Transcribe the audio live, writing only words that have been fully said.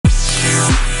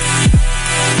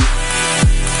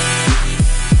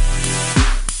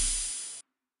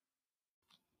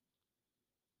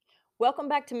Welcome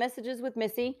back to Messages with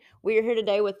Missy. We are here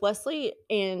today with Leslie,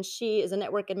 and she is a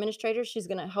network administrator. She's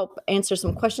going to help answer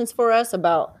some questions for us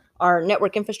about our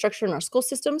network infrastructure and our school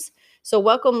systems. So,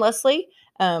 welcome, Leslie.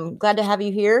 Glad to have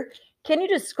you here. Can you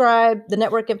describe the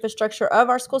network infrastructure of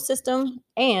our school system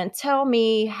and tell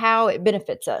me how it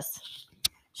benefits us?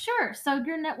 Sure. So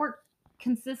your network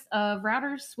consists of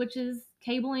routers, switches,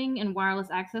 cabling, and wireless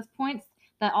access points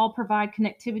that all provide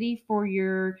connectivity for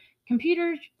your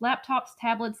computers, laptops,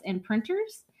 tablets, and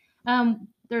printers.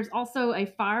 There's also a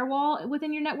firewall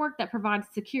within your network that provides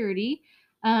security.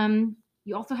 You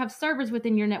also have servers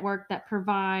within your network that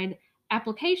provide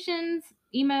applications,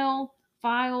 email,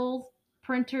 files,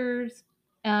 printers,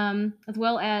 as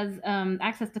well as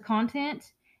access to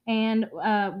content and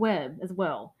web as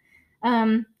well.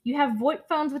 You have VoIP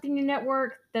phones within your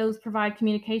network. Those provide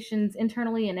communications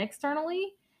internally and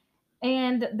externally.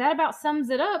 And that about sums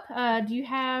it up. Do you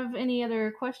have any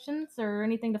other questions or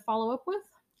anything to follow up with?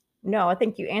 No, I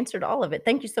think you answered all of it.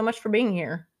 Thank you so much for being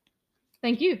here.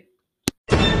 Thank you.